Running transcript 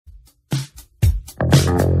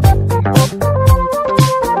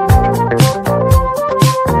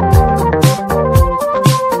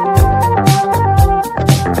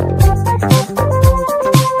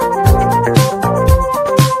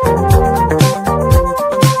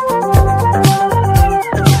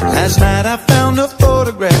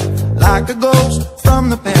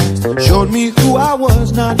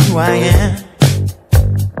who I am.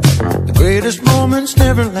 The greatest moments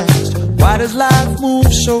never last. Why does life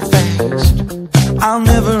move so fast? I'll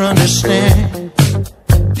never understand.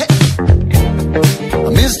 Hey. I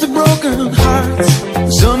miss the broken hearts,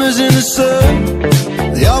 the summers in the sun.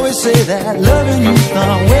 They always say that loving you's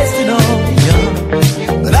not wasted on the young.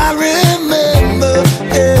 But I remember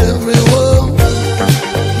everyone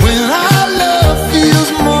when our love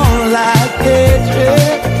feels more like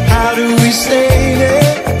hatred. How do we save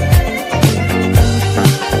it?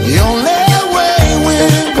 The only way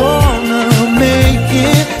we're gonna make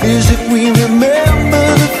it is if we remember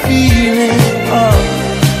the feeling of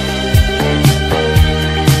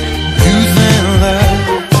youth and love.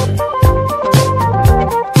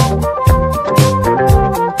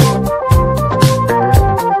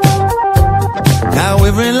 Now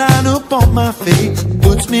every line up on my face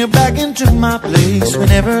puts me back into my place.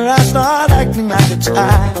 Whenever I start acting like a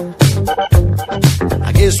child,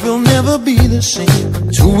 I guess we'll never be the same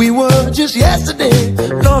as who we were just yesterday.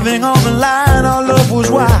 Loving on the line, our love was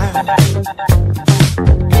wild.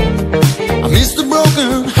 I miss the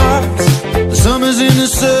broken hearts, the summers in the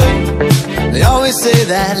sun. They always say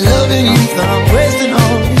that loving you's not wasting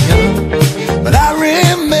on the young. But I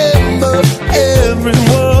remember every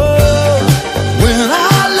word when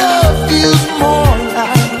our love feels more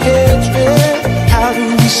like hatred. How do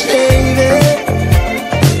we save it?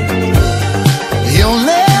 The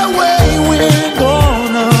only way we're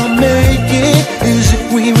gonna make it is if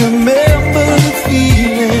we remember the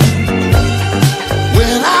feeling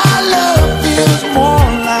when our love feels more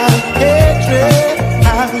like hatred.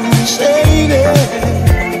 How do we save it?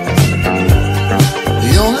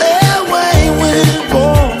 The only way we're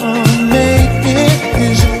gonna make it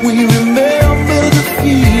is if we remember the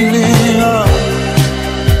feeling of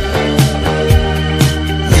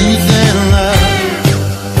youth and love.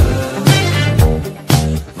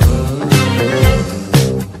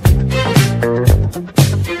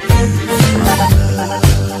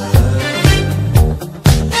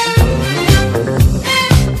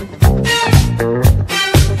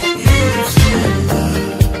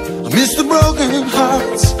 I miss the broken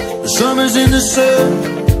hearts, the summers in the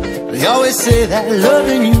sun. They always say that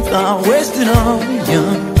loving you's not wasted on the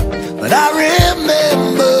young. But I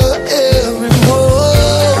remember